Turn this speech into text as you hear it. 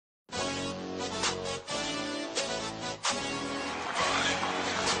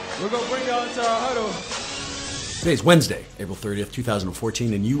We're going to bring you on to our huddle. Today's Wednesday, April 30th,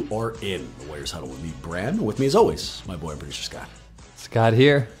 2014, and you are in the Warriors Huddle with me, Brad. And with me, as always, my boy and producer, Scott. Scott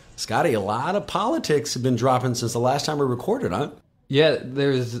here. Scotty, a lot of politics have been dropping since the last time we recorded, huh? Yeah,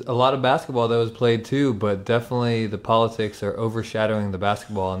 there's a lot of basketball that was played too, but definitely the politics are overshadowing the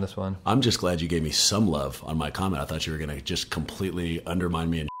basketball on this one. I'm just glad you gave me some love on my comment. I thought you were going to just completely undermine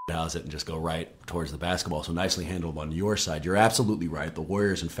me and house it and just go right towards the basketball. So nicely handled on your side. You're absolutely right. The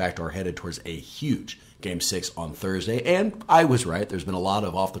Warriors, in fact, are headed towards a huge Game 6 on Thursday. And I was right. There's been a lot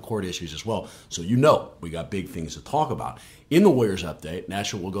of off-the-court issues as well. So you know we got big things to talk about. In the Warriors update,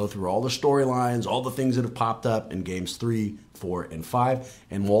 Nashville will go through all the storylines, all the things that have popped up in Games 3, 4, and 5.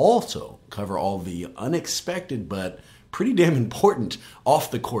 And we'll also cover all the unexpected but pretty damn important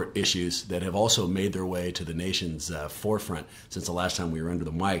off-the-court issues that have also made their way to the nation's forefront since the last time we were under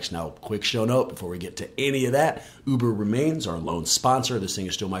the mics. Now, quick show note before we get to any of that, Uber remains our lone sponsor. This thing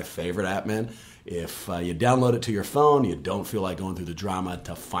is still my favorite app, man. If you download it to your phone, you don't feel like going through the drama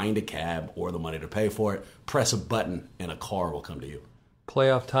to find a cab or the money to pay for it, press a button and a car will come to you.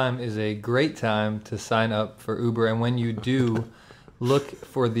 Playoff time is a great time to sign up for Uber, and when you do, look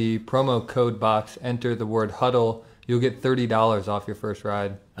for the promo code box, enter the word Huddle. You'll get $30 off your first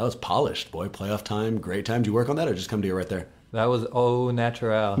ride. That was polished, boy. Playoff time, great time. Did you work on that or just come to you right there? That was au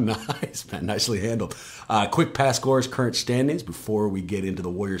naturel. Nice, man. Nicely handled. Quick pass scores, current standings before we get into the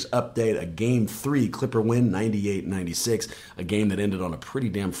Warriors update. A Game 3 Clipper win, 98-96. A game that ended on a pretty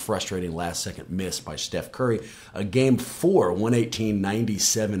damn frustrating last-second miss by Steph Curry. A Game 4,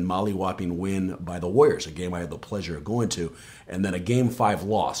 118-97 mollywhopping win by the Warriors, a game I had the pleasure of going to. And then a Game 5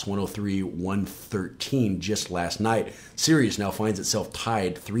 loss, 103-113 just last night. Series now finds itself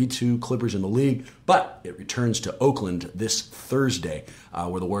tied 3-2 Clippers in the league, but it returns to Oakland this Thursday,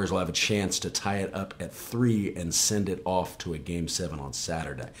 where the Warriors will have a chance to tie it up at 3 and send it off to a Game 7 on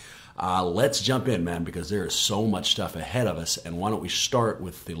Saturday. Let's jump in, man, because there is so much stuff ahead of us. And why don't we start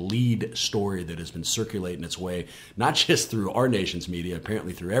with the lead story that has been circulating its way, not just through our nation's media,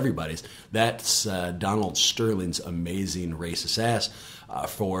 apparently through everybody's. That's Donald Sterling's amazing racist ass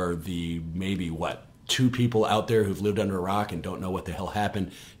for the maybe, two people out there who've lived under a rock and don't know what the hell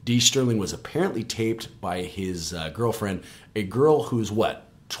happened. D. Sterling was apparently taped by his girlfriend, a girl who's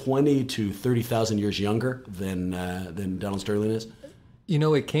 20 to 30,000 years younger than Donald Sterling is? You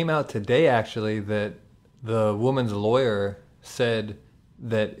know, it came out today, actually, that the woman's lawyer said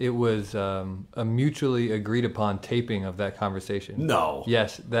that it was a mutually agreed upon taping of that conversation. No.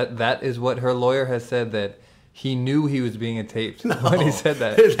 Yes, that is what her lawyer has said, that he knew he was being taped when he said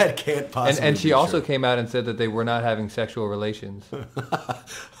that. That can't possibly And she be also true. came out and said that they were not having sexual relations. All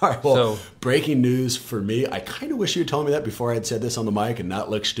right, well, breaking news for me. I kind of wish you had told me that before I had said this on the mic and not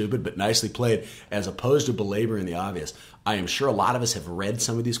look stupid, but nicely played. As opposed to belaboring the obvious, I am sure a lot of us have read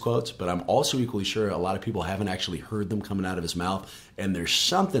some of these quotes, but I'm also equally sure a lot of people haven't actually heard them coming out of his mouth. And there's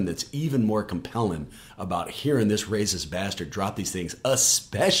something that's even more compelling about hearing this racist bastard drop these things,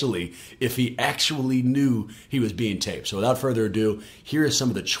 especially if he actually knew he was being taped. So without further ado, here are some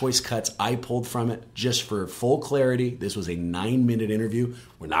of the choice cuts I pulled from it. Just for full clarity, this was a 9-minute interview.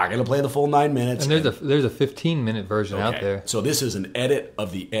 We're not going to play the full 9 minutes. And there's a 15-minute version out there. So this is an edit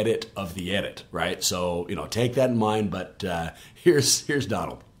of the edit of the edit, right? So, take that in mind. But here's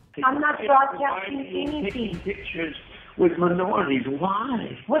Donald. I'm not broadcasting anything. Taking pictures with minorities.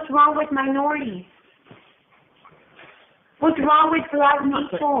 Why? What's wrong with minorities? What's wrong with black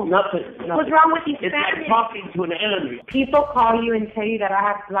people? Nothing. What's wrong with It's like Hispanics? talking to an enemy. People call you and tell you that I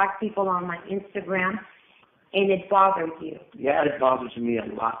have black people on my Instagram, and it bothers you. Yeah, it bothers me a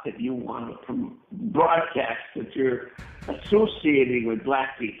lot that you want to broadcast that you're associating with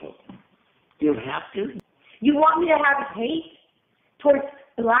black people. You don't have to. You want me to have hate towards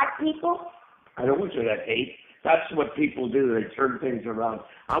black people? I don't want you to hate. That's what people do. They turn things around.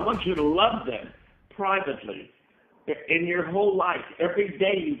 I want you to love them privately. In your whole life, every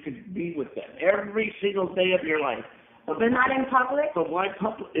day you could be with them. Every single day of your life. But not in public? But why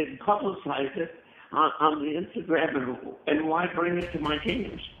publicize it on the Instagram and why bring it to my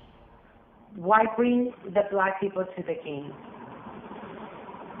games? Why bring the black people to the game?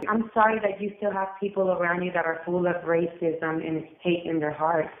 I'm sorry that you still have people around you that are full of racism and hate in their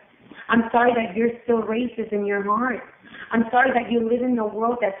hearts. I'm sorry that you're still racist in your heart. I'm sorry that you live in a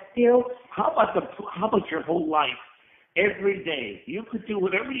world that's still... How about your whole life? Every day, you could do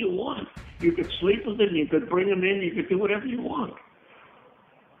whatever you want. You could sleep with them, you could bring them in, you could do whatever you want.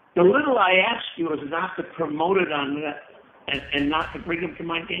 The little I ask you is not to promote it on that and not to bring them to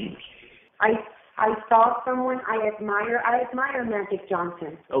my games. I saw someone I admire Magic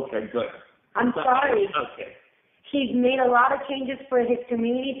Johnson. Okay, good. I'm sorry. Okay. He's made a lot of changes for his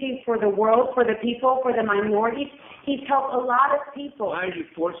community, for the world, for the people, for the minorities. He's helped a lot of people. Why are you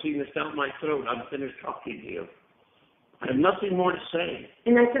forcing this down my throat? I'm finished talking to you. I have nothing more to say.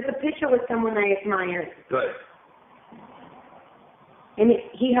 And I took a picture with someone I admire. Good. And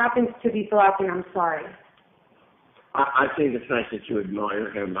he happens to be black, and I'm sorry. I think it's nice that you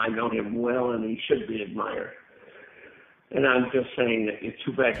admire him. I know him well, and he should be admired. And I'm just saying that it's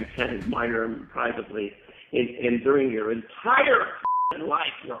too bad you can't admire him privately. And during your entire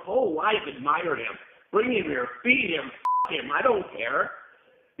life, your whole life, admire him. Bring him here, feed him, him. I don't care.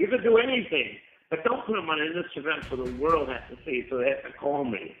 You can do anything. But don't put him on this event for the world has to see, so they have to call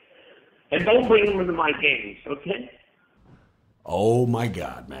me. And don't bring him into my games, okay? Oh my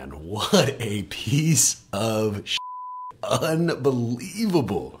God, man. What a piece of shit.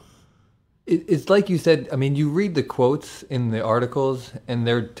 Unbelievable. It's like you said, I mean, you read the quotes in the articles, and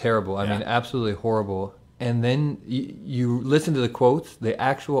they're terrible. I mean, absolutely horrible. And then you listen to the quotes, the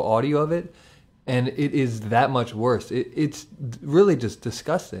actual audio of it, and it is that much worse. It's really just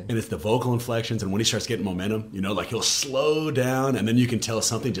disgusting. And it's the vocal inflections, and when he starts getting momentum, you know, like he'll slow down, and then you can tell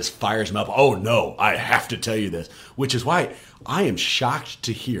something just fires him up. Oh, no, I have to tell you this. Which is why I am shocked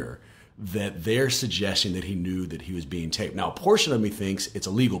to hear that they're suggesting that he knew that he was being taped. Now, a portion of me thinks it's a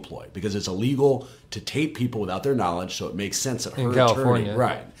legal ploy because it's illegal to tape people without their knowledge, so it makes sense that her attorney...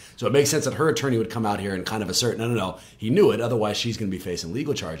 Right. So it makes sense that her attorney would come out here and kind of assert, no, he knew it, otherwise she's going to be facing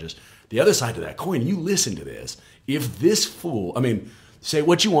legal charges. The other side to that coin, you listen to this. If this fool... I mean, say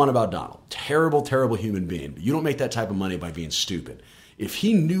what you want about Donald. Terrible, terrible human being. But you don't make that type of money by being stupid. If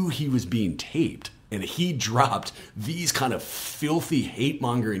he knew he was being taped... and he dropped these kind of filthy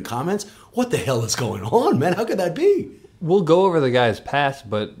hate-mongering comments, what the hell is going on, man? How could that be? We'll go over the guy's past,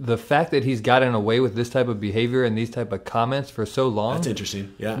 but the fact that he's gotten away with this type of behavior and these type of comments for so long... That's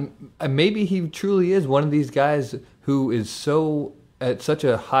interesting, yeah. Maybe he truly is one of these guys who is so at such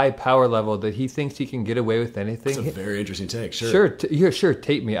a high power level that he thinks he can get away with anything. That's a very interesting take, sure. Sure,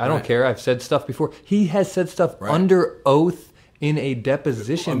 tape me. I don't care. I've said stuff before. He has said stuff under oath in a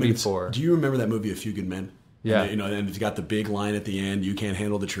deposition before. Do you remember that movie, A Few Good Men? Yeah. And it's got the big line at the end, you can't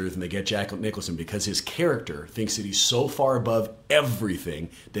handle the truth, and they get Jack Nicholson because his character thinks that he's so far above everything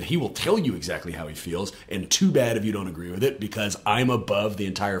that he will tell you exactly how he feels, and too bad if you don't agree with it because I'm above the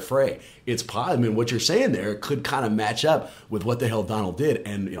entire fray. What you're saying there could kind of match up with what the hell Donald did.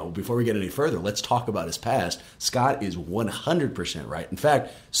 And, before we get any further, let's talk about his past. Scott is 100% right. In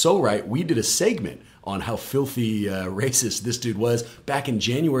fact, so right, we did a segment on how filthy racist this dude was back in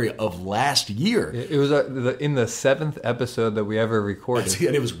January of last year. It was in the 7th episode that we ever recorded.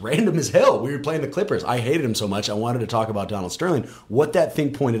 And it was random as hell. We were playing the Clippers. I hated him so much, I wanted to talk about Donald Sterling. What that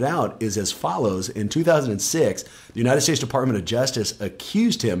thing pointed out is as follows. In 2006, the United States Department of Justice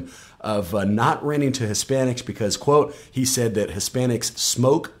accused him of not renting to Hispanics because, quote, he said that Hispanics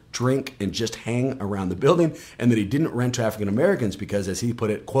smoke, drink, and just hang around the building, and that he didn't rent to African Americans because, as he put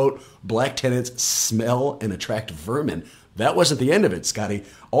it, quote, black tenants smell and attract vermin. That wasn't the end of it, Scotty.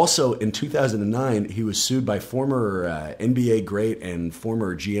 Also, in 2009, he was sued by former NBA great and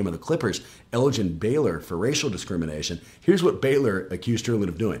former GM of the Clippers, Elgin Baylor, for racial discrimination. Here's what Baylor accused Sterling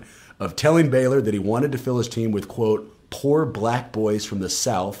of doing. Of telling Baylor that he wanted to fill his team with, quote, poor black boys from the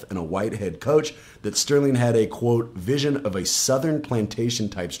South and a white head coach, that Sterling had a, quote, vision of a Southern plantation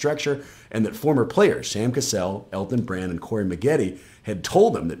type structure, and that former players, Sam Cassell, Elton Brand, and Corey Maggette, had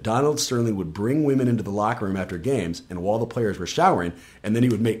told him that Donald Sterling would bring women into the locker room after games and while the players were showering, and then he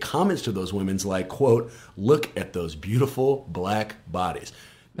would make comments to those women like, quote, look at those beautiful black bodies.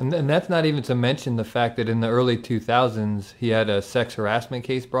 And that's not even to mention the fact that in the early 2000s, he had a sex harassment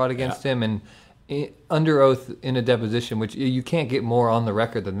case brought against him, and under oath in a deposition, which you can't get more on the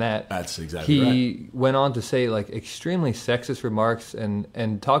record than that. That's exactly right. He went on to say extremely sexist remarks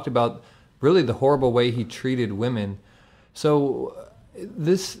and talked about really the horrible way he treated women. So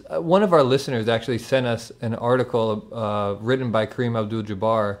this one of our listeners actually sent us an article written by Kareem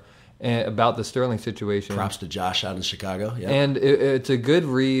Abdul-Jabbar about the Sterling situation. Props to Josh out in Chicago. Yeah. And it's a good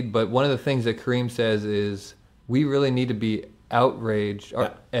read, but one of the things that Kareem says is we really need to be outraged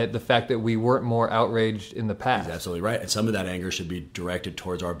at the fact that we weren't more outraged in the past. He's absolutely right. And some of that anger should be directed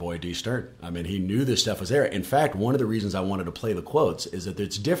towards our boy D. Stern. I mean, he knew this stuff was there. In fact, one of the reasons I wanted to play the quotes is that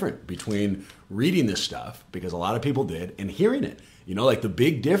it's different between reading this stuff, because a lot of people did, and hearing it. You know, like the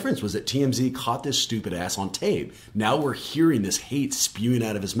big difference was that TMZ caught this stupid ass on tape. Now we're hearing this hate spewing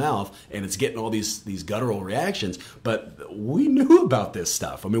out of his mouth, and it's getting all these guttural reactions. But we knew about this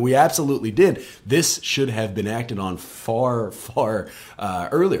stuff. I mean, we absolutely did. This should have been acted on far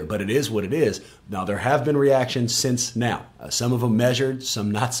earlier, but it is what it is. Now, there have been reactions since now. Some of them measured,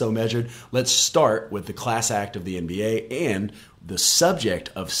 some not so measured. Let's start with the class act of the NBA and the subject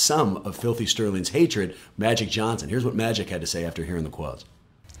of some of Filthy Sterling's hatred, Magic Johnson. Here's what Magic had to say after hearing the quotes.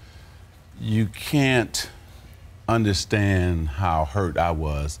 You can't understand how hurt I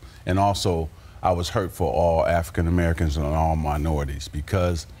was, and also I was hurt for all African Americans and all minorities,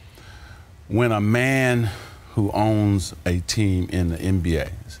 because when a man who owns a team in the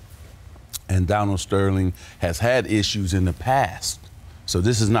NBA, and Donald Sterling has had issues in the past, so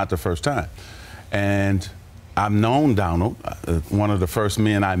this is not the first time, and I've known Donald. One of the first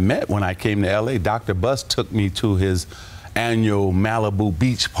men I met when I came to LA, Dr. Buss took me to his annual Malibu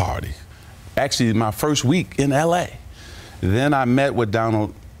beach party. Actually, my first week in LA. Then I met with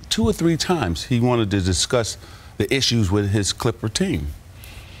Donald 2 or 3 times. He wanted to discuss the issues with his Clipper team.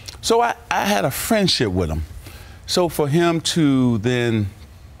 So I had a friendship with him. So for him to then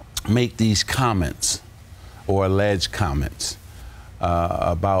make these comments, or alleged comments,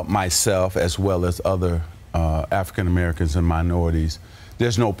 about myself as well as other African Americans and minorities,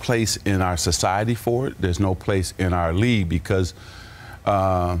 there's no place in our society for it. There's no place in our league, because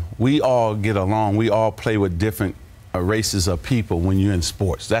we all get along. We all play with different races of people when you're in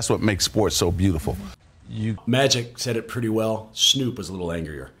sports. That's what makes sports so beautiful. Magic said it pretty well. Snoop was a little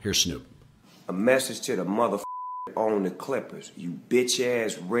angrier. Here's Snoop. A message to the motherfucker on the Clippers. You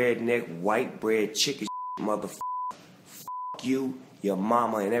bitch-ass, redneck, white bread, chicken motherfucker. Fuck you, your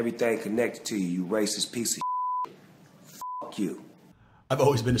mama, and everything connected to you, you racist piece of fuck you. I've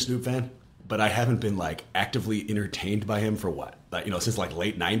always been a Snoop fan, but I haven't been like actively entertained by him for what? Like, you know, since like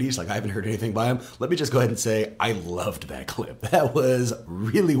late 90s, like I haven't heard anything by him. Let me just go ahead and say I loved that clip. That was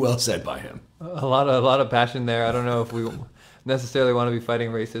really well said by him. A lot of passion there. I don't know if we necessarily want to be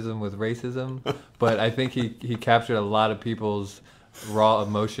fighting racism with racism, but I think he captured a lot of people's raw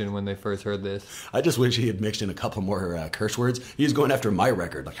emotion when they first heard this. I just wish he had mixed in a couple more curse words. He was going after my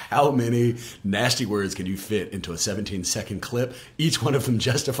record. Like, how many nasty words can you fit into a 17-second clip? Each one of them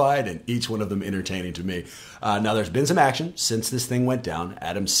justified and each one of them entertaining to me. Now, there's been some action since this thing went down.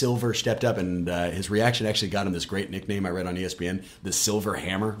 Adam Silver stepped up, and his reaction actually got him this great nickname I read on ESPN, the Silver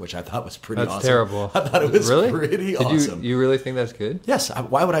Hammer, which I thought was pretty awesome. That's terrible. I thought it was pretty awesome. You really think that's good? Yes.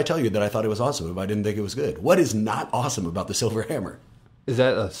 Why would I tell you that I thought it was awesome if I didn't think it was good? What is not awesome about the Silver Hammer? Is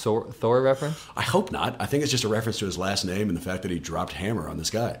that a Thor reference? I hope not. I think it's just a reference to his last name and the fact that he dropped hammer on this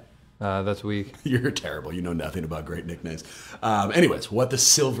guy. That's weak. You're terrible. You know nothing about great nicknames. Anyways, what the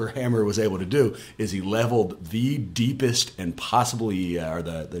Silver Hammer was able to do is he leveled the deepest and possibly, or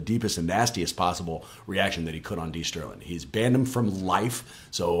the deepest and nastiest possible reaction that he could on D. Sterling. He's banned him from life,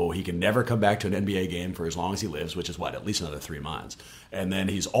 so he can never come back to an NBA game for as long as he lives, which is what, at least another 3 months. And then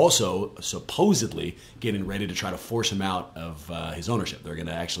he's also supposedly getting ready to try to force him out of his ownership. They're going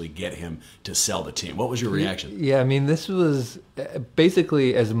to actually get him to sell the team. What was your reaction? Yeah, I mean, this was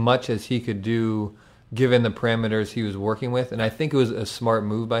basically as much as he could do given the parameters he was working with, and I think it was a smart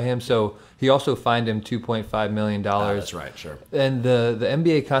move by him. So he also fined him $2.5 million. That's right, sure. And the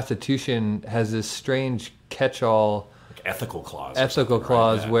NBA Constitution has this strange catch-all like ethical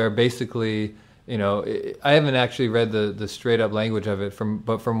clause. Right? Where basically, you know, I haven't actually read the straight-up language of it,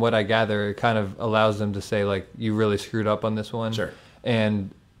 but from what I gather, it kind of allows them to say, like, you really screwed up on this one. Sure.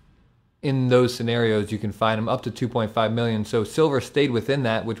 And in those scenarios, you can fine him up to $2.5 million. So Silver stayed within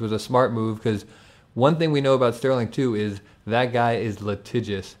that, which was a smart move, because one thing we know about Sterling, too, is that guy is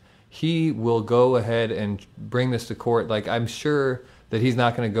litigious. He will go ahead and bring this to court. Like, I'm sure that he's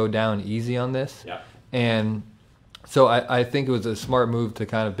not going to go down easy on this. Yeah. And so I think it was a smart move to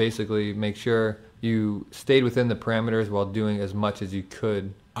kind of basically make sure you stayed within the parameters while doing as much as you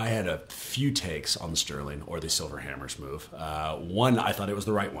could. I had a few takes on Sterling or the Silver Hammer's move. One, I thought it was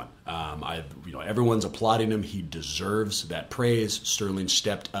the right one. Everyone's applauding him. He deserves that praise. Sterling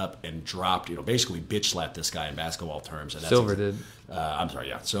stepped up and dropped, basically bitch slapped this guy in basketball terms. And Silver did.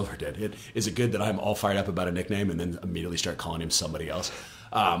 Silver did. Is it good that I'm all fired up about a nickname and then immediately start calling him somebody else?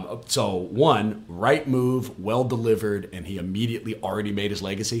 So one, right move, well delivered, and he immediately already made his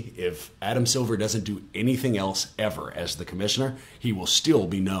legacy. If Adam Silver doesn't do anything else ever as the commissioner, he will still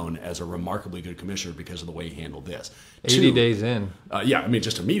be known as a remarkably good commissioner because of the way he handled this. 80 days in.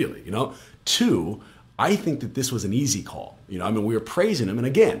 Just immediately, Two, I think that this was an easy call. We were praising him, and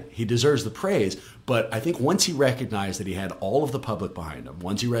again, he deserves the praise. But I think once he recognized that he had all of the public behind him,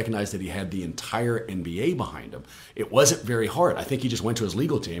 once he recognized that he had the entire NBA behind him, it wasn't very hard. I think he just went to his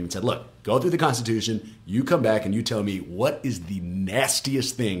legal team and said, look, go through the Constitution, you come back and you tell me what is the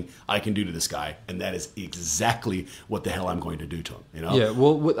nastiest thing I can do to this guy, and that is exactly what the hell I'm going to do to him. Yeah,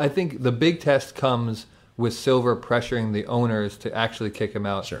 well, I think the big test comes with Silver pressuring the owners to actually kick him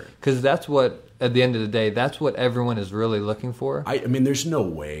out. Sure. Because that's what, at the end of the day, that's what everyone is really looking for. I mean, there's no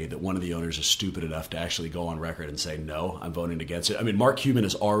way that one of the owners is stupid enough to actually go on record and say, no, I'm voting against it. I mean, Mark Cuban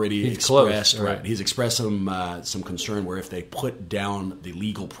has already expressed, right? He's expressed some concern where if they put down the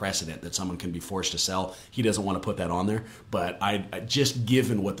legal precedent that someone can be forced to sell, he doesn't want to put that on there. But I just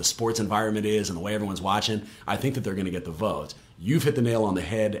given what the sports environment is and the way everyone's watching, I think that they're going to get the votes. You've hit the nail on the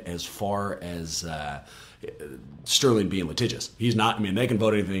head as far as Sterling being litigious. He's not, they can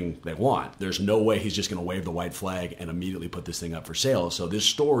vote anything they want. There's no way he's just going to wave the white flag and immediately put this thing up for sale. So this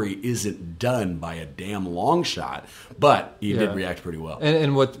story isn't done by a damn long shot, but he did react pretty well.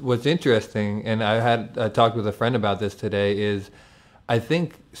 And what's interesting, and I talked with a friend about this today, is I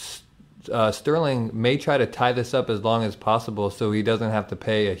think Sterling may try to tie this up as long as possible so he doesn't have to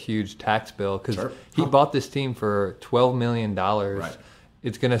pay a huge tax bill, because he bought this team for $12 million. Right.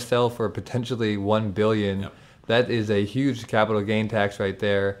 It's going to sell for potentially $1 billion. Yep. That is a huge capital gain tax right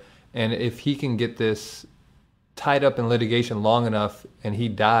there. And if he can get this tied up in litigation long enough and he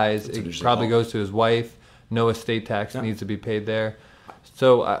dies, it probably goes to his wife. No estate tax needs to be paid there.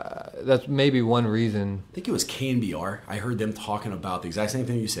 So that's maybe one reason. I think it was KNBR. I heard them talking about the exact same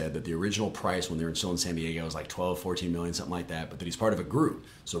thing you said, that the original price when they were still in San Diego was like 12, 14 million, something like that, but that he's part of a group.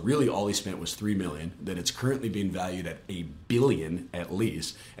 So really all he spent was $3 million, that it's currently being valued at $1 billion at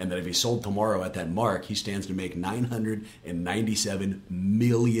least, and that if he sold tomorrow at that mark, he stands to make $997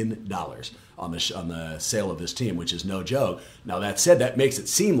 million on the sale of this team, which is no joke. Now that said, that makes it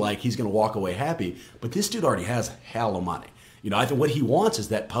seem like he's going to walk away happy, but this dude already has hell of money. I think what he wants is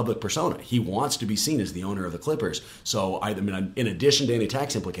that public persona. He wants to be seen as the owner of the Clippers. So, in addition to any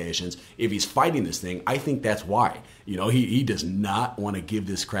tax implications, if he's fighting this thing, I think that's why. He does not want to give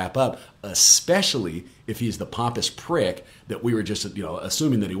this crap up, especially if he's the pompous prick that we were just,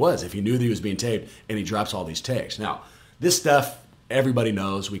 assuming that he was. If he knew that he was being taped and he drops all these takes. Now, this stuff, everybody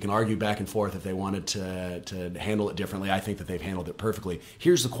knows. We can argue back and forth if they wanted to handle it differently. I think that they've handled it perfectly.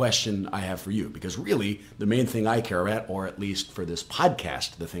 Here's the question I have for you, because really the main thing I care about, or at least for this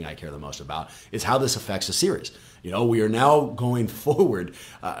podcast, the thing I care the most about, is how this affects the series. We are now going forward.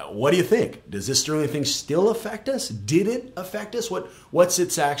 What do you think? Does this Sterling thing still affect us? Did it affect us? What's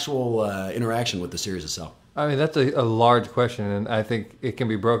its actual interaction with the series itself? That's a large question, and I think it can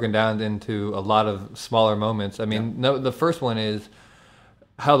be broken down into a lot of smaller moments. The first one is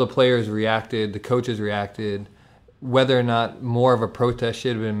how the players reacted, the coaches reacted, whether or not more of a protest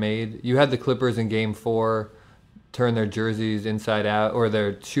should have been made. You had the Clippers in Game 4 turn their jerseys inside out, or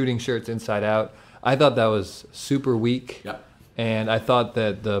their shooting shirts inside out. I thought that was super weak, and I thought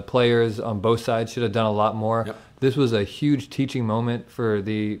that the players on both sides should have done a lot more. This was a huge teaching moment for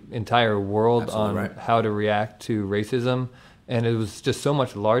the entire world how to react to racism. And it was just so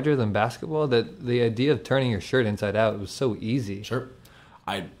much larger than basketball that the idea of turning your shirt inside out was so easy. Sure.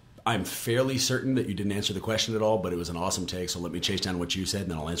 I'm fairly certain that you didn't answer the question at all, but it was an awesome take, so let me chase down what you said,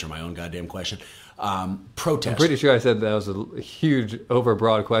 and then I'll answer my own goddamn question. Protest. I'm pretty sure I said that was a huge,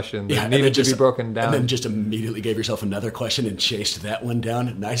 overbroad question that needed to be broken down. And then just immediately gave yourself another question and chased that one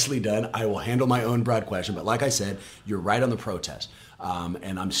down. Nicely done. I will handle my own broad question, but like I said, you're right on the protest.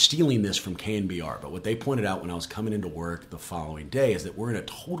 And I'm stealing this from KNBR, but what they pointed out when I was coming into work the following day is that we're in a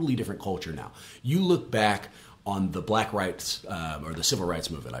totally different culture now. You look back on the black rights, or the civil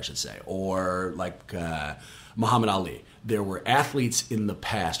rights movement, I should say, or like Muhammad Ali. There were athletes in the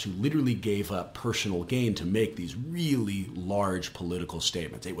past who literally gave up personal gain to make these really large political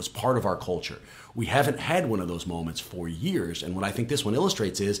statements. It was part of our culture. We haven't had one of those moments for years, and what I think this one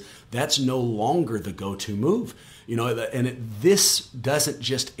illustrates is that's no longer the go-to move. This doesn't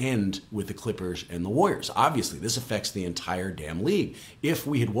just end with the Clippers and the Warriors. Obviously, this affects the entire damn league. If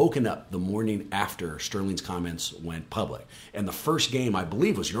we had woken up the morning after Sterling's comments went public, and the first game, I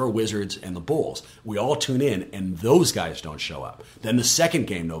believe, was your Wizards and the Bulls, we all tune in, and those guys don't show up. Then the second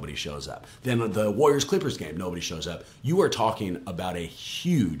game, nobody shows up. Then the Warriors-Clippers game, nobody shows up. You are talking about a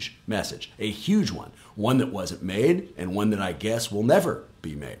huge message, a huge one that wasn't made, and one that I guess will never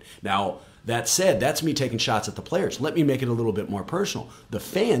be made. Now, that said, that's me taking shots at the players. Let me make it a little bit more personal. The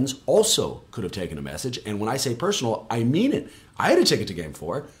fans also could have taken a message, and when I say personal, I mean it. I had a ticket to Game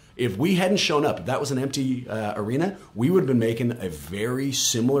 4. If we hadn't shown up, if that was an empty arena, we would have been making a very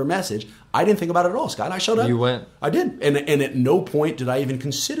similar message. I didn't think about it at all, Scott. I showed up. You went. I did, and at no point did I even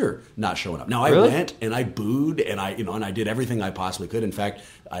consider not showing up. Now I went and I booed and I did everything I possibly could. In fact,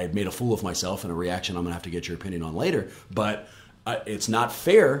 I made a fool of myself in a reaction I'm going to have to get your opinion on later. But it's not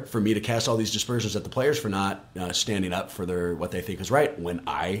fair for me to cast all these dispersions at the players for not standing up for what they think is right when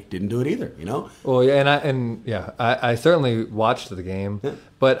I didn't do it either. Well, yeah, I certainly watched the game,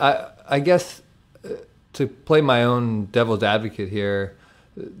 but I guess to play my own devil's advocate here.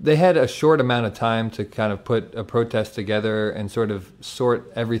 They had a short amount of time to kind of put a protest together and sort of sort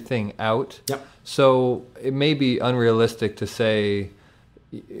everything out. Yep. So it may be unrealistic to say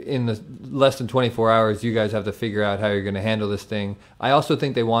in the less than 24 hours, you guys have to figure out how you're going to handle this thing. I also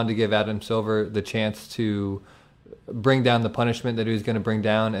think they wanted to give Adam Silver the chance to bring down the punishment that he was going to bring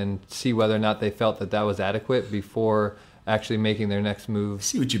down and see whether or not they felt that was adequate before actually making their next move. I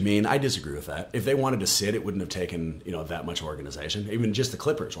see what you mean. I disagree with that. If they wanted to sit, it wouldn't have taken that much organization. Even just the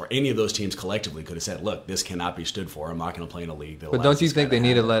Clippers or any of those teams collectively could have said, "Look, this cannot be stood for. I'm not going to play in a league that." But don't you think they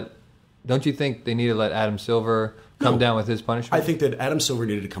need to let? Don't you think they need to let Adam Silver come down with his punishment? I think that Adam Silver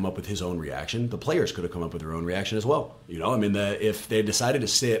needed to come up with his own reaction. The players could have come up with their own reaction as well. If they decided to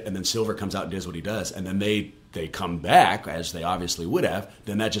sit and then Silver comes out and does what he does, and then they come back, as they obviously would have,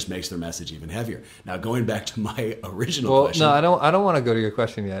 then that just makes their message even heavier. Now, going back to my original question. No, I don't want to go to your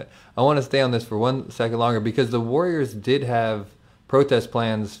question yet. I want to stay on this for 1 second longer because the Warriors did have protest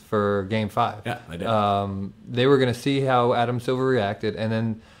plans for Game 5. Yeah, I did. They were going to see how Adam Silver reacted, and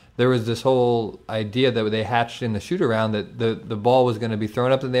then there was this whole idea that they hatched in the shoot-around that the ball was going to be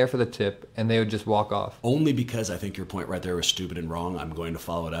thrown up in the air for the tip, and they would just walk off. Only because I think your point right there was stupid and wrong. I'm going to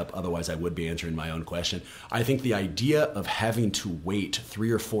follow it up. Otherwise, I would be answering my own question. I think the idea of having to wait 3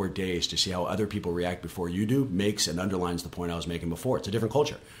 or 4 days to see how other people react before you do makes and underlines the point I was making before. It's a different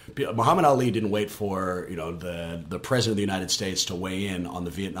culture. Muhammad Ali didn't wait for the president of the United States to weigh in on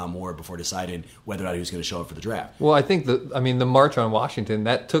the Vietnam War before deciding whether or not he was going to show up for the draft. Well, I think the March on Washington,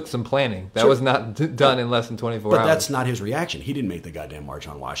 that took some planning. That was not done in less than 24 hours. But that's not his reaction. He didn't make the goddamn March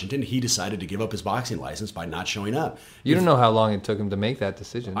on Washington. He decided to give up his boxing license by not showing up. You don't know how long it took him to make that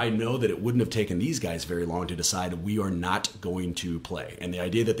decision. I know that it wouldn't have taken these guys very long to decide we are not going to play. And the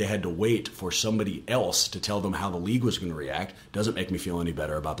idea that they had to wait for somebody else to tell them how the league was going to react doesn't make me feel any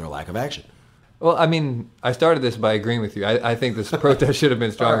better about their lack of action. Well, I mean, I started this by agreeing with you. I think this protest should have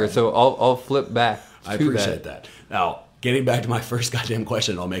been stronger. Right. So I'll flip back to that. I appreciate that. Now, getting back to my first goddamn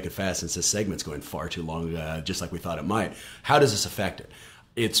question, I'll make it fast since this segment's going far too long, just like we thought it might. How does this affect it?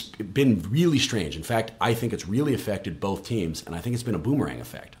 It's been really strange. In fact, I think it's really affected both teams, and I think it's been a boomerang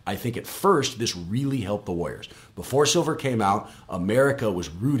effect. I think at first, this really helped the Warriors. Before Silver came out, America was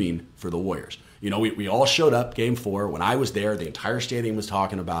rooting for the Warriors. We all showed up Game 4. When I was there, the entire stadium was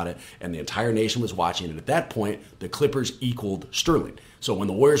talking about it, and the entire nation was watching. And at that point, the Clippers equaled Sterling. So when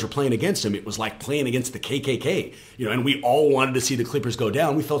the Warriors were playing against him, it was like playing against the KKK. And we all wanted to see the Clippers go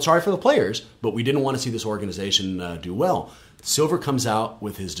down. We felt sorry for the players, but we didn't want to see this organization do well. Silver comes out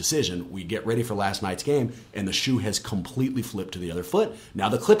with his decision. We get ready for last night's game, and the shoe has completely flipped to the other foot. Now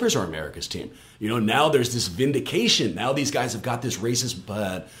the Clippers are America's team. Now there's this vindication. Now these guys have got this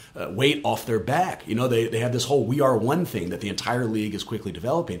racist weight off their back. They have this whole "we are one" thing that the entire league is quickly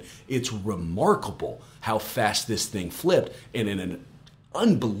developing. It's remarkable how fast this thing flipped, and in an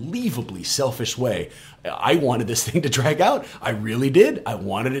unbelievably selfish way. I wanted this thing to drag out. I really did. I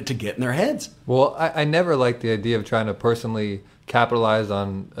wanted it to get in their heads. Well, I never liked the idea of trying to personally capitalize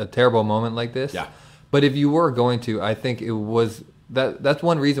on a terrible moment like this. Yeah. But if you were going to, I think it was that's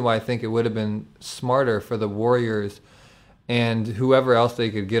one reason why I think it would have been smarter for the Warriors and whoever else they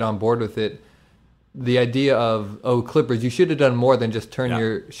could get on board with it. The idea of, Clippers, you should have done more than just turn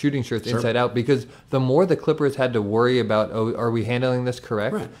your shooting shirts inside out, because the more the Clippers had to worry about, are we handling this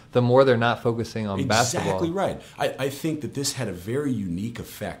correct? Right. The more they're not focusing on basketball. Exactly right. I think that this had a very unique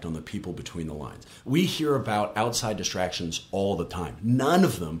effect on the people between the lines. We hear about outside distractions all the time. None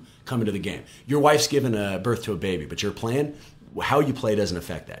of them come into the game. Your wife's given birth to a baby, but you're playing. How you play doesn't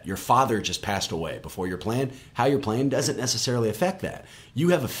affect that. Your father just passed away before you're playing. How you're playing doesn't necessarily affect that. You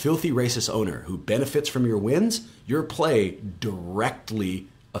have a filthy racist owner who benefits from your wins. Your play directly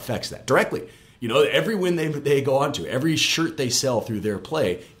affects that. Directly. Every win they go on to, every shirt they sell through their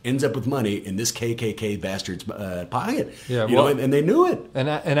play ends up with money in this KKK bastard's pocket. Yeah, and they knew it. And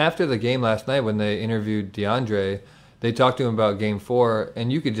after the game last night, when they interviewed DeAndre, they talked to him about Game 4,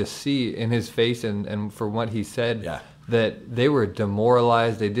 and you could just see in his face and for what he said that they were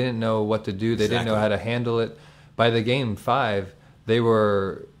demoralized. They didn't know what to do. They didn't know how to handle it. By the Game 5, they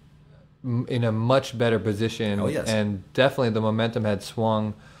were in a much better position, and definitely the momentum had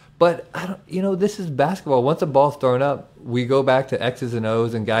swung. But I don't, this is basketball. Once a ball's thrown up, we go back to X's and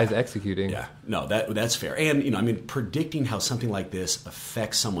O's and guys executing. Yeah, no, that's fair. And, predicting how something like this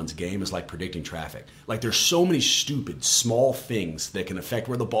affects someone's game is like predicting traffic. Like, there's so many stupid, small things that can affect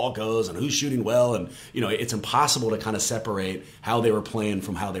where the ball goes and who's shooting well. And, it's impossible to kind of separate how they were playing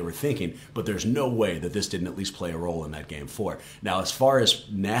from how they were thinking. But there's no way that this didn't at least play a role in that game 4. Now, as far as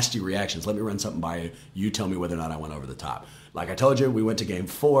nasty reactions, let me run something by you. You tell me whether or not I went over the top. Like I told you, we went to game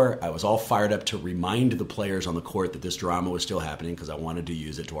 4. I was all fired up to remind the players on the court that this drama was still happening because I wanted to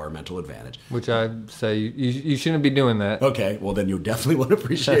use it to our mental advantage. Which I say you shouldn't be doing that. Okay, well then you'll definitely want to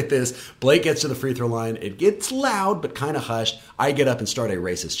appreciate this. Blake gets to the free throw line. It gets loud, but kind of hushed. I get up and start a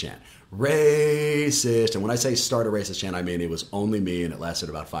racist chant. Racist. And when I say start a racist chant, I mean it was only me and it lasted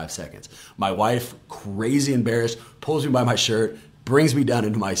about 5 seconds. My wife, crazy embarrassed, pulls me by my shirt, brings me down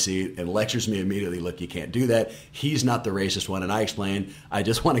into my seat and lectures me immediately, look, you can't do that. He's not the racist one. And I explain, I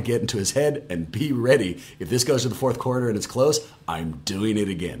just want to get into his head and be ready. If this goes to the 4th quarter and it's close, I'm doing it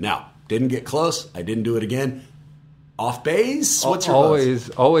again. Now, didn't get close. I didn't do it again. Off base? What's your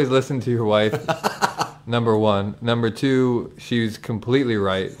always listen to your wife. Number 1. Number 2, she was completely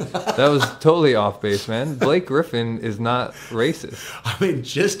right. That was totally off base, man. Blake Griffin is not racist. I mean,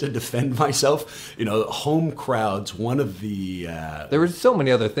 just to defend myself, home crowds, one of the... there were so many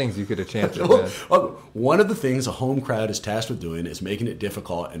other things you could have chanted, man. One of the things a home crowd is tasked with doing is making it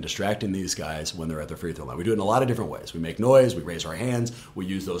difficult and distracting these guys when they're at the free throw line. We do it in a lot of different ways. We make noise, we raise our hands, we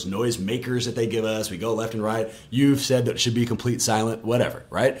use those noise makers that they give us, we go left and right. You've said that it should be complete silent, whatever,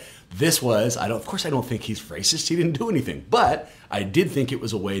 right? This was, of course I don't think he's racist. He didn't do anything. But I did think it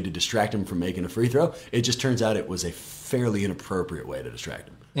was a way to distract him from making a free throw. It just turns out it was a fairly inappropriate way to distract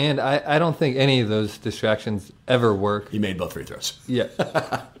him. And I don't think any of those distractions ever work. He made both free throws. Yeah.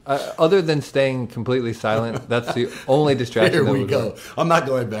 Other than staying completely silent, that's the only distraction. Here we go. I'm not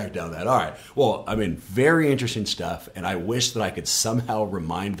going back down that. All right. Well, very interesting stuff, and I wish that I could somehow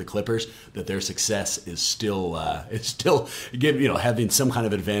remind the Clippers that their success is still having some kind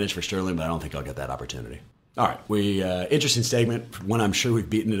of advantage for Sterling, but I don't think I'll get that opportunity. All right, interesting statement, one I'm sure we've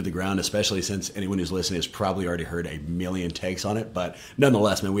beaten into the ground, especially since anyone who's listening has probably already heard a million takes on it. But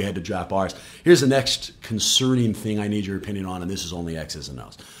nonetheless, man, we had to drop ours. Here's the next concerning thing I need your opinion on, and this is only X's and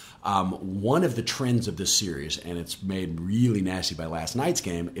O's. One of the trends of this series, and it's made really nasty by last night's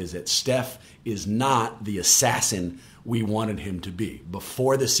game, is that Steph is not the assassin we wanted him to be.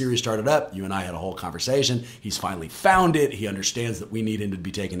 Before the series started up, you and I had a whole conversation. He's finally found it. He understands that we need him to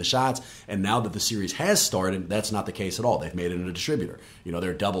be taking the shots. And now that the series has started, that's not the case at all. They've made him a distributor.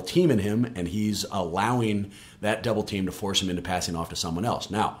 They're double teaming him, and he's allowing that double team to force him into passing off to someone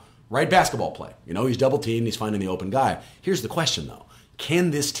else. Now, right basketball play. He's double teamed. He's finding the open guy. Here's the question, though. Can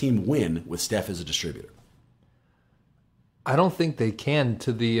this team win with Steph as a distributor? I don't think they can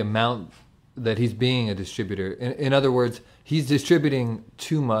to the amount that he's being a distributor. In other words, he's distributing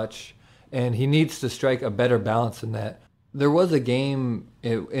too much, and he needs to strike a better balance than that. There was a game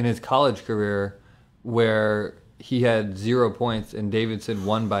in his college career where he had 0 points, and Davidson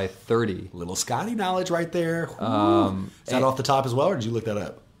won by 30. Little Scotty knowledge right there. Is that off the top as well, or did you look that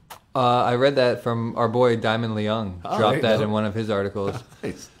up? I read that from our boy Diamond Leung. Dropped that in one of his articles.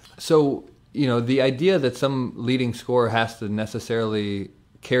 Nice. So, the idea that some leading scorer has to necessarily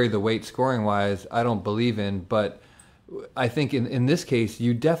carry the weight scoring-wise, I don't believe in, but I think in this case,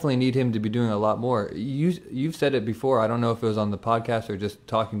 you definitely need him to be doing a lot more. You've said it before, I don't know if it was on the podcast or just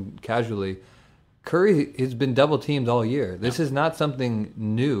talking casually, Curry has been double-teamed all year. This is not something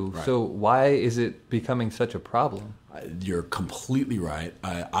new, right. So why is it becoming such a problem? You're completely right.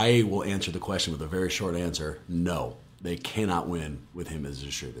 I will answer the question with a very short answer. No, they cannot win with him as a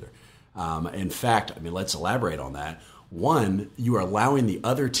distributor. In fact, let's elaborate on that. One, you are allowing the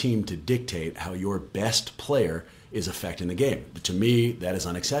other team to dictate how your best player is affecting the game. To me, that is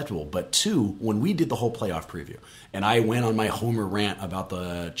unacceptable. But two, when we did the whole playoff preview, and I went on my homer rant about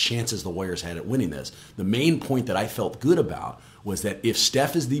the chances the Warriors had at winning this, the main point that I felt good about was that if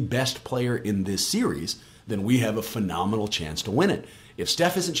Steph is the best player in this series, then we have a phenomenal chance to win it. If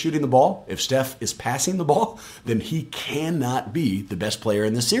Steph isn't shooting the ball, if Steph is passing the ball, then he cannot be the best player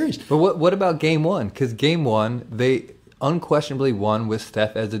in this series. But what about Game 1? Because Game 1, they unquestionably won with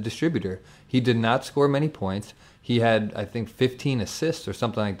Steph as a distributor. He did not score many points. He had, I think, 15 assists or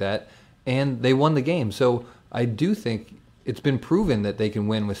something like that, and they won the game. So I do think it's been proven that they can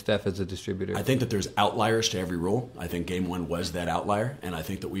win with Steph as a distributor. I think that there's outliers to every rule. I think Game 1 was that outlier, and I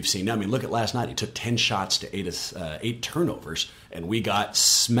think that we've seen. Look at last night. He took 10 shots to 8 turnovers, and we got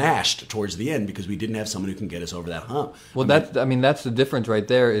smashed towards the end because we didn't have someone who can get us over that hump. Well, that's the difference right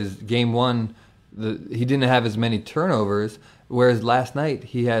there. Is Game 1, he didn't have as many turnovers, Whereas last night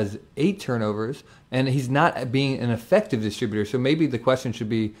he has 8 turnovers, and he's not being an effective distributor. So maybe the question should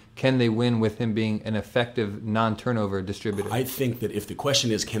be, can they win with him being an effective non-turnover distributor? I think that if the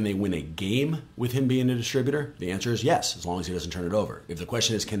question is, can they win a game with him being a distributor, the answer is yes, as long as he doesn't turn it over. If the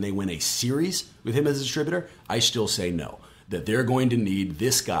question is, can they win a series with him as a distributor, I still say no. That they're going to need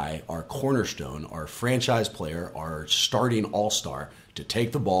this guy, our cornerstone, our franchise player, our starting all-star, to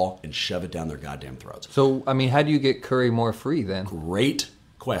take the ball and shove it down their goddamn throats. So, I mean, how do you get Curry more free then? Great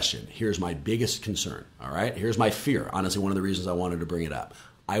question. Here's my biggest concern, all right? Here's my fear. Honestly, one of the reasons I wanted to bring it up.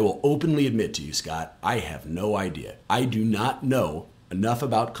 I will openly admit to you, Scott, I have no idea. I do not know enough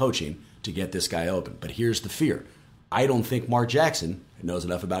about coaching to get this guy open. But here's the fear. I don't think Mark Jackson knows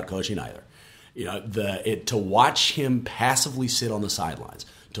enough about coaching either. You know, to watch him passively sit on the sidelines,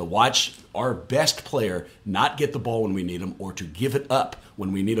 to watch our best player not get the ball when we need him or to give it up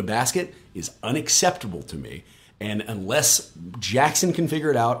when we need a basket is unacceptable to me. And unless Jackson can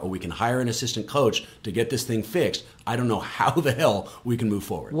figure it out or we can hire an assistant coach to get this thing fixed, I don't know how the hell we can move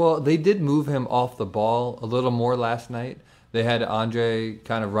forward. Well, they did move him off the ball a little more last night. They had Andre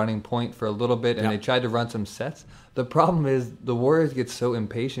kind of running point for a little bit, and they tried to run some sets. The problem is the Warriors get so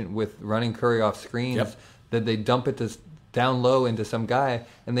impatient with running Curry off screens that they dump it down low into some guy,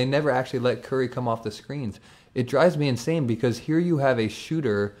 and they never actually let Curry come off the screens. It drives me insane because here you have a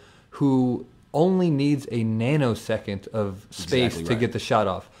shooter who only needs a nanosecond of space to get the shot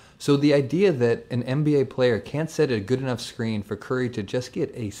off. So the idea that an NBA player can't set a good enough screen for Curry to just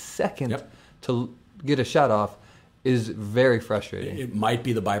get a second to get a shot off is very frustrating. It might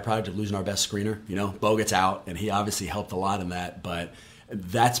be the byproduct of losing our best screener. You know, Bo gets out, and he obviously helped a lot in that, but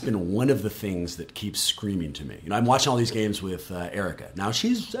that's been one of the things that keeps screaming to me. You know, I'm watching all these games with Erica. Now,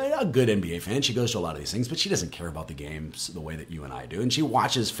 she's a good NBA fan. She goes to a lot of these things, but she doesn't care about the games the way that you and I do, and she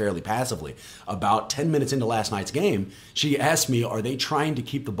watches fairly passively. About 10 minutes into last night's game, she asked me, are they trying to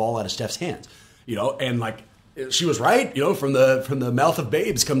keep the ball out of Steph's hands? You know, and like, she was right, you know, from the mouth of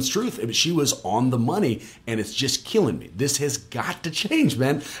babes comes truth. She was on the money, and it's just killing me. This has got to change,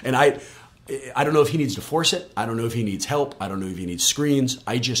 man. And I don't know if he needs to force it. I don't know if he needs help. I don't know if he needs screens.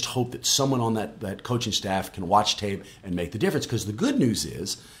 I just hope that someone on that coaching staff can watch tape and make the difference. Because the good news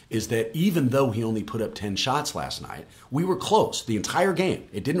is that even though he only put up 10 shots last night, we were close the entire game.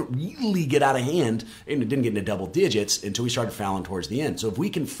 It didn't really get out of hand, and it didn't get into double digits until we started fouling towards the end. So if we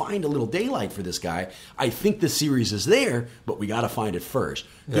can find a little daylight for this guy, I think the series is there, but we got to find it first.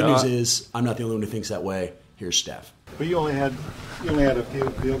 Good news is I'm not the only one who thinks that way. Here's Steph. But you only had a few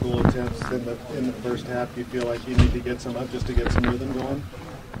field goal attempts in the first half. You feel like you need to get some up just to get some rhythm going?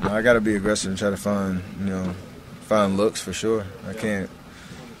 No, I got to be aggressive and try to find looks for sure. I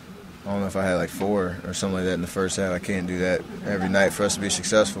don't know if I had like 4 or something like that in the first half. I can't do that every night for us to be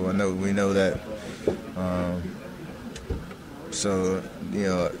successful. We know that. So, you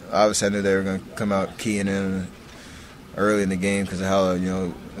know, obviously I knew they were going to come out keying in early in the game because of how, you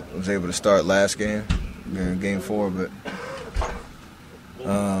know, I was able to start last game. Game 4, but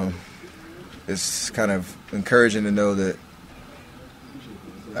it's kind of encouraging to know that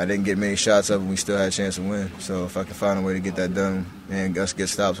I didn't get many shots up and we still had a chance to win. So if I can find a way to get that done and us get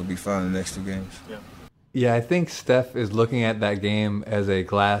stops, we'll be fine in the next 2 games. Yeah, I think Steph is looking at that game as a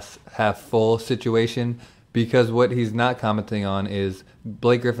glass half full situation because what he's not commenting on is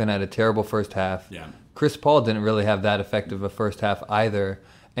Blake Griffin had a terrible first half. Yeah. Chris Paul didn't really have that effective a first half either.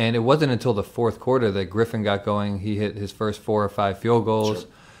 And it wasn't until the fourth quarter that Griffin got going. He hit his first 4 or 5 field goals. Sure.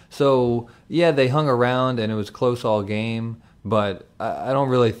 So, yeah, they hung around and it was close all game. But I don't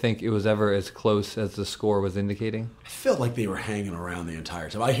really think it was ever as close as the score was indicating. I felt like they were hanging around the entire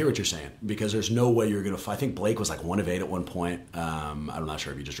time. I hear what you're saying because there's no way you're going to – I think Blake was like 1 of 8 at one point. I'm not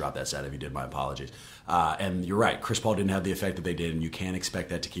sure if you just dropped that stat. If you did, my apologies. And you're right. Chris Paul didn't have the effect that they did, and you can't expect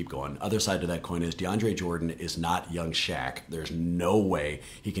that to keep going. Other side to that coin is DeAndre Jordan is not young Shaq. There's no way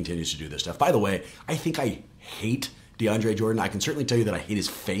he continues to do this stuff. By the way, I think I hate – DeAndre Jordan, I can certainly tell you that I hate his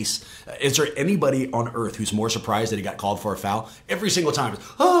face. Is there anybody on earth who's more surprised that he got called for a foul? Every single time, it's,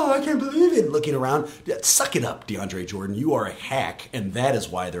 oh, I can't believe it, looking around. Suck it up, DeAndre Jordan. You are a hack, and that is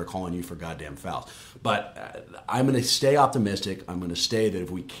why they're calling you for goddamn fouls. But I'm going to stay optimistic. I'm going to stay that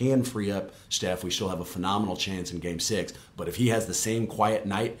if we can free up Steph, we still have a phenomenal chance in Game 6. But if he has the same quiet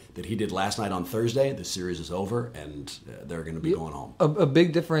night that he did last night on Thursday, the series is over, and they're going to be going home. A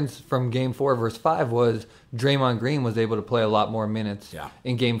big difference from Game 4 versus 5 was Draymond Green was able to play a lot more minutes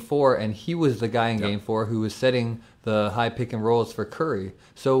in Game 4, and he was the guy in Game 4 who was setting the high pick and rolls for Curry.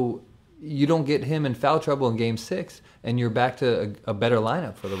 So you don't get him in foul trouble in Game 6, and you're back to a better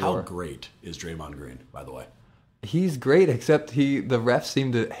lineup for the War. How great is Draymond Green, by the way? He's great, except the refs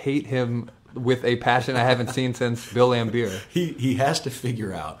seem to hate him with a passion I haven't seen since Bill Laimbeer. He has to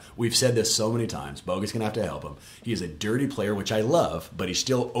figure out, we've said this so many times, Bogut's going to have to help him. He is a dirty player, which I love, but he's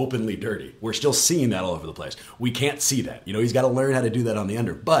still openly dirty. We're still seeing that all over the place. We can't see that. He's got to learn how to do that on the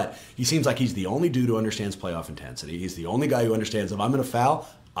under. But he seems like he's the only dude who understands playoff intensity. He's the only guy who understands if I'm going to foul,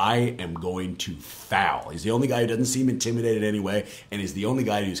 I am going to foul. He's the only guy who doesn't seem intimidated anyway, and he's the only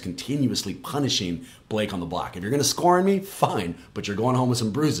guy who's continuously punishing Blake on the block. If you're going to score on me, fine, but you're going home with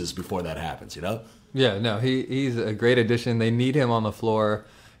some bruises before that happens, Yeah, no, he's a great addition. They need him on the floor.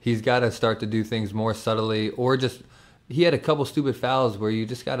 He's got to start to do things more subtly, or just he had a couple stupid fouls where you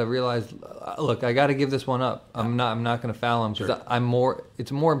just got to realize, look, I got to give this one up. I'm not going to foul him because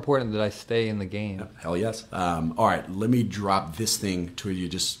it's more important that I stay in the game. Hell yes. All right, let me drop this thing to you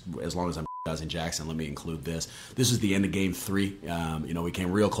just as long as I'm in Jackson. Let me include this. This is the end of game 3. We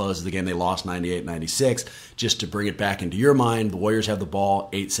came real close to the game. They lost 98-96. Just to bring it back into your mind, the Warriors have the ball,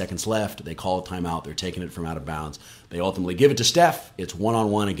 8 seconds left. They call a timeout. They're taking it from out of bounds. They ultimately give it to Steph. It's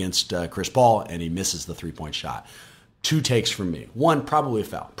one-on-one against Chris Paul, and he misses the 3-point shot. 2 takes from me. 1, probably a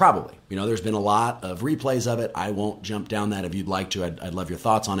foul. Probably. There's been a lot of replays of it. I won't jump down that if you'd like to. I'd love your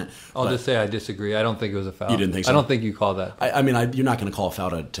thoughts on it. I'll just say I disagree. I don't think it was a foul. You didn't think so? I don't think you called that. You're not going to call a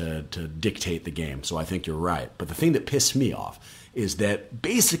foul to dictate the game, so I think you're right. But the thing that pissed me off is that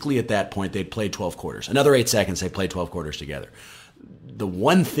basically at that point they'd played 12 quarters. Another 8 seconds, they played 12 quarters together. The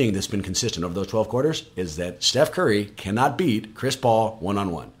one thing that's been consistent over those 12 quarters is that Steph Curry cannot beat Chris Paul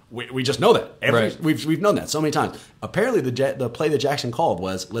one-on-one. We just know that. Right. We've known that so many times. Apparently, the play that Jackson called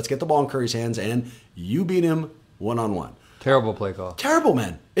was, let's get the ball in Curry's hands, and you beat him one-on-one. Terrible play call. Terrible,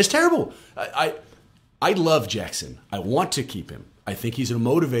 man. It's terrible. I love Jackson. I want to keep him. I think he's a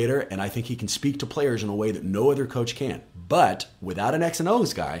motivator, and I think he can speak to players in a way that no other coach can. But without an X and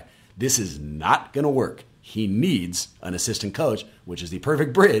O's guy, this is not going to work. He needs an assistant coach, which is the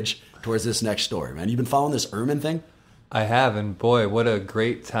perfect bridge towards this next story, man. You've been following this Erman thing? I have, and boy, what a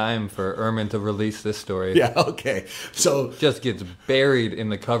great time for Erman to release this story. Yeah, okay. So just gets buried in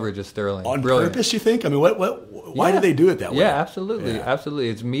the coverage of Sterling. On Brilliant. purpose, you think? Why do they do it that way? Yeah, absolutely. Yeah. Absolutely.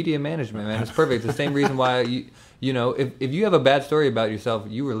 It's media management, man. It's perfect. It's the same reason why, if you have a bad story about yourself,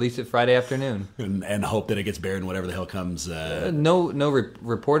 you release it Friday afternoon. And hope that it gets buried in whatever the hell comes.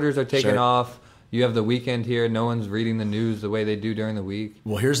 Reporters are taking off. You have the weekend here. No one's reading the news the way they do during the week.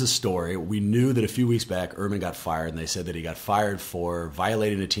 Well, here's the story. We knew that a few weeks back, Erman got fired, and they said that he got fired for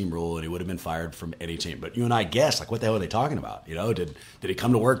violating a team rule, and he would have been fired from any team. But you and I guessed, what the hell are they talking about? Did he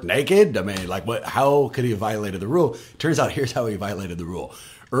come to work naked? How could he have violated the rule? Turns out, here's how he violated the rule.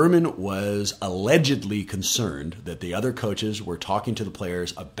 Erman was allegedly concerned that the other coaches were talking to the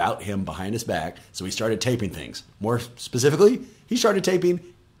players about him behind his back, so he started taping things. More specifically, he started taping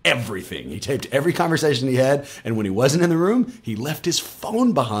everything. He taped every conversation he had, and when he wasn't in the room, he left his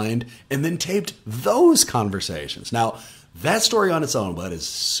phone behind and then taped those conversations. Now, that story on its own, bud, is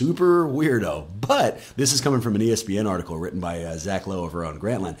super weirdo, but this is coming from an ESPN article written by Zach Lowe over on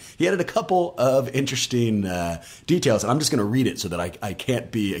Grantland. He added a couple of interesting details, and I'm just going to read it so that I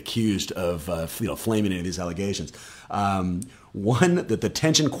can't be accused of flaming any of these allegations. One, that the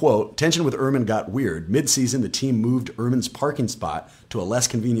tension with Erman got weird. Mid-season, the team moved Erman's parking spot to a less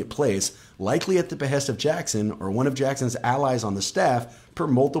convenient place, likely at the behest of Jackson or one of Jackson's allies on the staff, per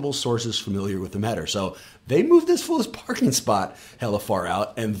multiple sources familiar with the matter. So they moved this fool's parking spot hella far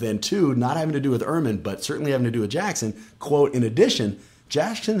out, and then 2, not having to do with Erman, but certainly having to do with Jackson, quote, in addition,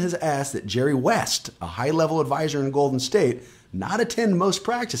 Jackson has asked that Jerry West, a high-level advisor in Golden State, not attend most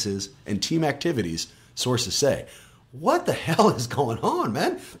practices and team activities, sources say. What the hell is going on,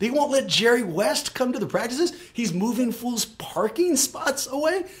 man? They won't let Jerry West come to the practices? He's moving fools' parking spots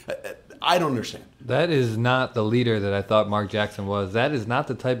away? I don't understand. That is not the leader that I thought Mark Jackson was. That is not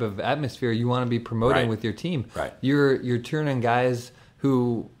the type of atmosphere you want to be promoting with your team. Right. You're turning guys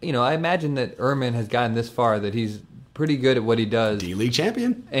who, I imagine that Erman has gotten this far, that he's pretty good at what he does. D-League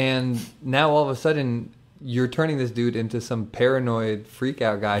champion. And now all of a sudden, you're turning this dude into some paranoid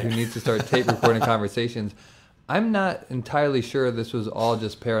freak-out guy who needs to start tape recording conversations. I'm not entirely sure this was all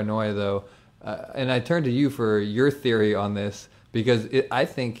just paranoia, though. And I turn to you for your theory on this, because I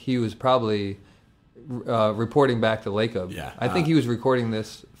think he was probably reporting back to Lacob. Yeah, I think he was recording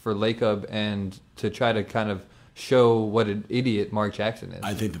this for Lacob and to try to kind of show what an idiot Mark Jackson is.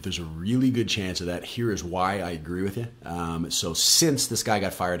 I think that there's a really good chance of that. Here is why I agree with you. So since this guy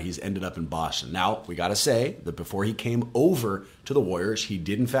got fired, he's ended up in Boston. Now, we got to say that before he came over to the Warriors, he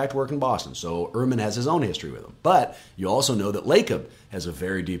did in fact work in Boston. So Erman has his own history with him. But you also know that Lacob has a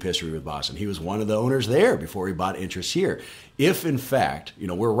very deep history with Boston. He was one of the owners there before he bought interest here. If in fact,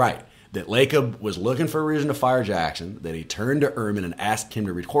 we're right, that Lacob was looking for a reason to fire Jackson, that he turned to Erman and asked him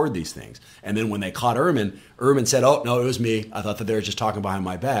to record these things. And then when they caught Erman said, "Oh, no, it was me. I thought that they were just talking behind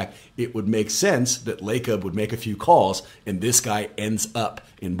my back." It would make sense that Lacob would make a few calls and this guy ends up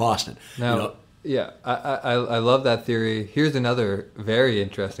in Boston. Now, I love that theory. Here's another very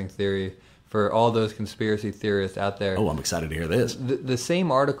interesting theory for all those conspiracy theorists out there. Oh, I'm excited to hear this. The same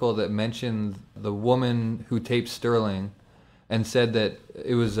article that mentioned the woman who taped Sterling and said that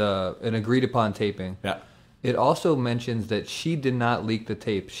it was an agreed-upon taping. Yeah. It also mentions that she did not leak the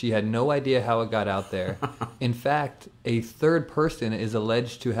tape. She had no idea how it got out there. In fact, a third person is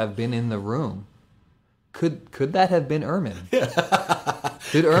alleged to have been in the room. Could that have been Erman?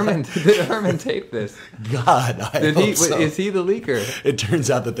 Did Erman tape this? God, I hope so. Is he the leaker? It turns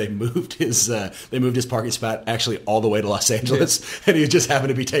out that they moved his parking spot actually all the way to Los Angeles, and he just happened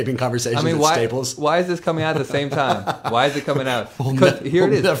to be taping conversations at Staples. Why is this coming out at the same time? Why is it coming out? Here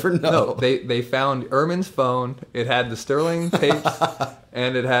it is. Never know. No, they found Erman's phone. It had the Sterling tapes,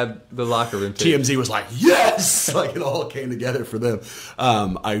 and it had the locker room tapes. TMZ was like, yes! Like it all came together for them.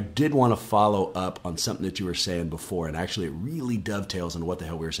 I did want to follow up on something that you were saying before, and actually it really dovetails into what the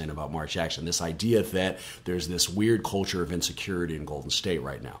hell we were saying about Mark Jackson. This idea that there's this weird culture of insecurity in Golden State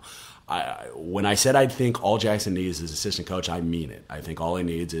right now. When I said I think all Jackson needs is assistant coach, I mean it. I think all he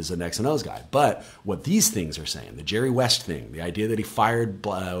needs is an X and O's guy. But what these things are saying, the Jerry West thing, the idea that he fired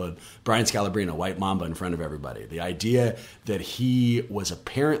Brian Scalabrine, White Mamba, in front of everybody, the idea that he was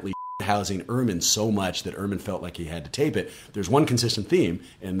apparently housing Erman so much that Erman felt like he had to tape it. There's one consistent theme,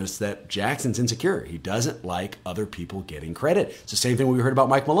 and it's that Jackson's insecure. He doesn't like other people getting credit. It's the same thing we heard about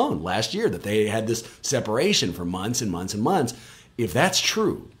Mike Malone last year, that they had this separation for months and months and months. If that's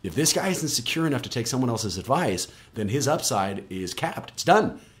true, if this guy isn't secure enough to take someone else's advice, then his upside is capped. It's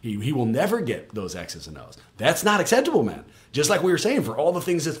done. He will never get those X's and O's. That's not acceptable, man. Just like we were saying, for all the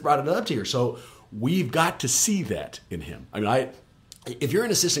things that's brought it up to here. So we've got to see that in him. I mean, if you're an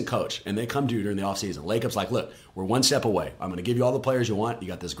assistant coach and they come to you during the offseason, Lacob's like, look, we're one step away. I'm going to give you all the players you want. You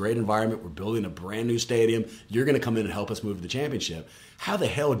got this great environment. We're building a brand new stadium. You're going to come in and help us move to the championship. How the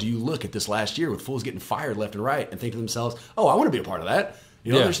hell do you look at this last year with fools getting fired left and right and think to themselves, oh, I want to be a part of that?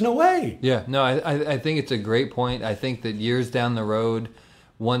 You know, there's no way. Yeah, no, I think it's a great point. I think that years down the road,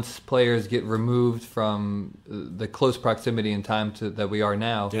 once players get removed from the close proximity in time that we are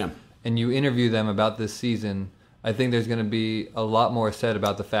now, and you interview them about this season, I think there's going to be a lot more said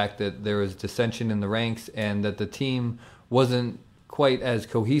about the fact that there was dissension in the ranks and that the team wasn't quite as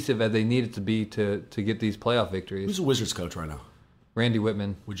cohesive as they needed to be to get these playoff victories. Who's the Wizards coach right now? Randy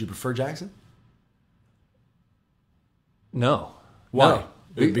Whitman. Would you prefer Jackson? No. Why?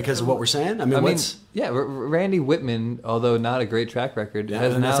 No. Because of what we're saying? I mean, Randy Whitman, although not a great track record,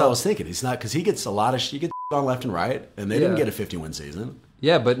 that's what I was thinking. He's not, because he gets a lot of he gets on left and right, and they didn't get a 50-win season.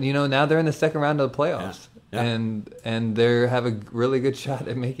 Yeah, but now they're in the second round of the playoffs. Yeah. And they have a really good shot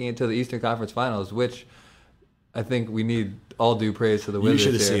at making it to the Eastern Conference Finals, which I think we need all due praise to the Wizards.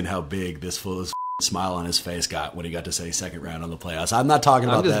 You should have seen how big this fool's smile on his face got when he got to say second round on the playoffs. I'm not talking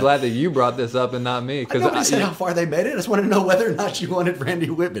about that. I'm just glad that you brought this up and not me. Nobody said how far they made it. I just want to know whether or not you wanted Randy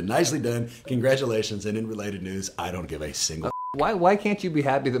Whitman. Nicely done. Congratulations. And in related news, I don't give a single. Why can't you be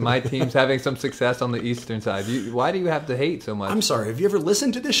happy that my team's having some success on the Eastern side? Why do you have to hate so much? I'm sorry. Have you ever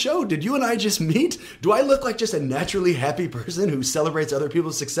listened to this show? Did you and I just meet? Do I look like just a naturally happy person who celebrates other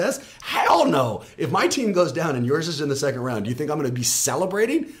people's success? Hell no. If my team goes down and yours is in the second round, do you think I'm going to be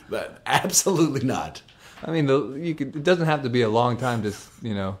celebrating? But absolutely not. I mean, it doesn't have to be a long time. Just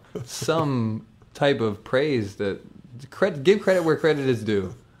some type of praise that give credit where credit is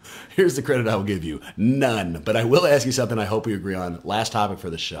due. Here's the credit I will give you. None. But I will ask you something I hope we agree on. Last topic for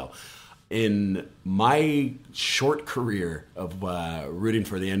the show. In my short career of rooting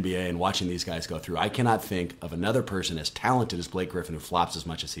for the NBA and watching these guys go through, I cannot think of another person as talented as Blake Griffin who flops as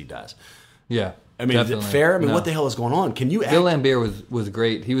much as he does. Yeah. I mean, is it fair? I mean, what the hell is going on? Can you Bill Laimbeer was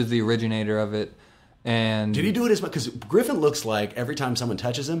great. He was the originator of it. And did he do it as much? Because Griffin looks like every time someone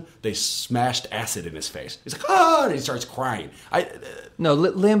touches him, they smashed acid in his face. He's like, oh, and he starts crying. No,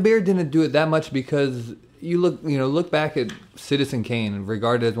 Laimbeer didn't do it that much because you look back at Citizen Kane,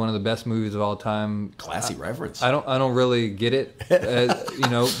 regarded as one of the best movies of all time. Classy reference. I don't really get it,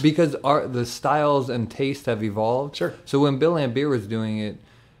 because the styles and taste have evolved. Sure. So when Bill Laimbeer was doing it,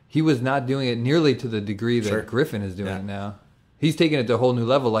 he was not doing it nearly to the degree that Griffin is doing it now. He's taking it to a whole new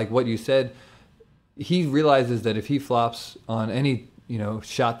level, like what you said. He realizes that if he flops on any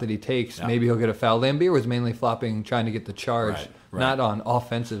shot that he takes, maybe he'll get a foul. Laimbeer was mainly flopping, trying to get the charge, not on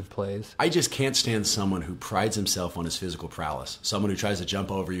offensive plays. I just can't stand someone who prides himself on his physical prowess. Someone who tries to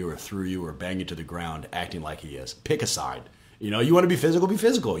jump over you or through you or bang you to the ground, acting like he is. Pick a side. You know, you want to be physical, be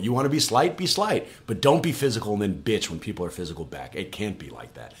physical. You want to be slight, be slight. But don't be physical and then bitch when people are physical back. It can't be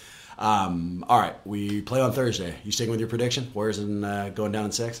like that. All right, we play on Thursday. You sticking with your prediction? Warriors going down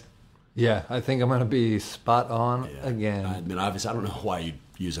in 6? Yeah, I think I'm going to be spot on again. I mean, obviously, I don't know why you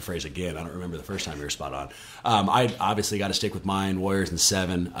use the phrase again. I don't remember the first time you were spot on. I obviously got to stick with mine, Warriors in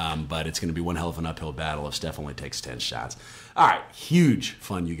 7, but it's going to be one hell of an uphill battle if Steph only takes 10 shots. All right, huge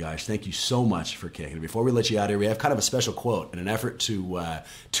fun, you guys. Thank you so much for kicking it. Before we let you out here, we have kind of a special quote in an effort to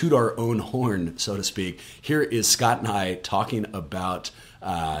toot our own horn, so to speak. Here is Scott and I talking about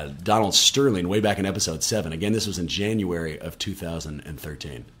Donald Sterling way back in episode 7. Again, this was in January of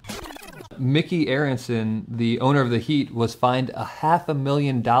 2013. Mickey Aronson, the owner of the Heat, was fined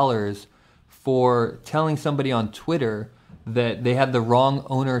 $500,000 for telling somebody on Twitter that they had the wrong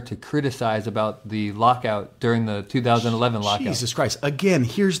owner to criticize about the lockout during the 2011 lockout. Jesus Christ. Again,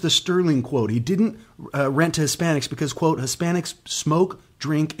 here's the Sterling quote. He didn't rent to Hispanics because, quote, Hispanics smoke,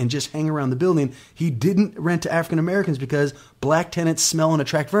 drink, and just hang around the building. He didn't rent to African Americans because black tenants smell and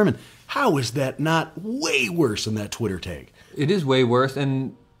attract vermin. How is that not way worse than that Twitter take? It is way worse,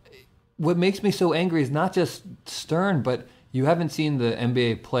 and what makes me so angry is not just Stern, but you haven't seen the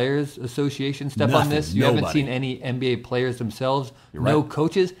NBA Players Association step on this. You haven't seen any NBA players themselves. No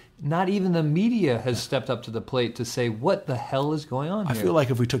coaches. Not even the media has stepped up to the plate to say, what the hell is going on here? I feel like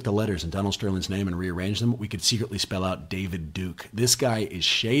if we took the letters in Donald Sterling's name and rearranged them, we could secretly spell out David Duke. This guy is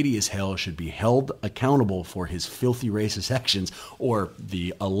shady as hell, should be held accountable for his filthy racist actions, or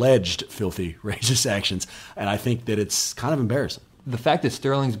the alleged filthy racist actions, and I think that it's kind of embarrassing. The fact that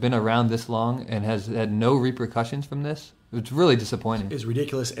Sterling's been around this long and has had no repercussions from this, it's really disappointing. It's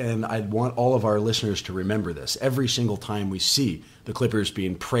ridiculous, and I want all of our listeners to remember this. Every single time we see the Clippers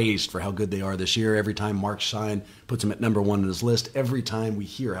being praised for how good they are this year, every time Mark Schein puts them at number 1 on his list, every time we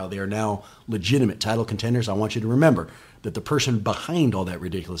hear how they are now legitimate title contenders, I want you to remember that the person behind all that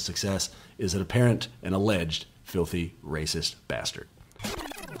ridiculous success is an apparent and alleged filthy racist bastard.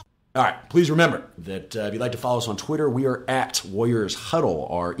 All right, please remember that if you'd like to follow us on Twitter, we are at Warriors Huddle.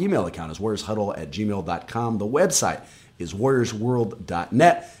 Our email account is warriorshuddle@gmail.com. The website is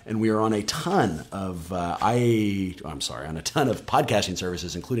warriorsworld.net, and we are on a ton of on a ton of podcasting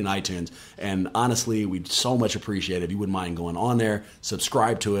services, including iTunes. And honestly, we'd so much appreciate it if you wouldn't mind going on there,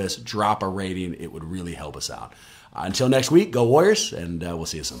 subscribe to us, drop a rating. It would really help us out. Until next week, go Warriors, and we'll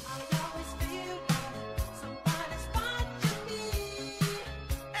see you soon.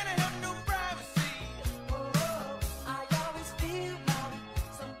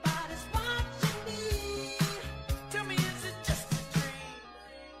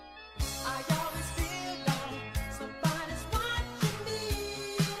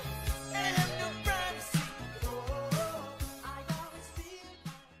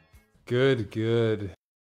 Good.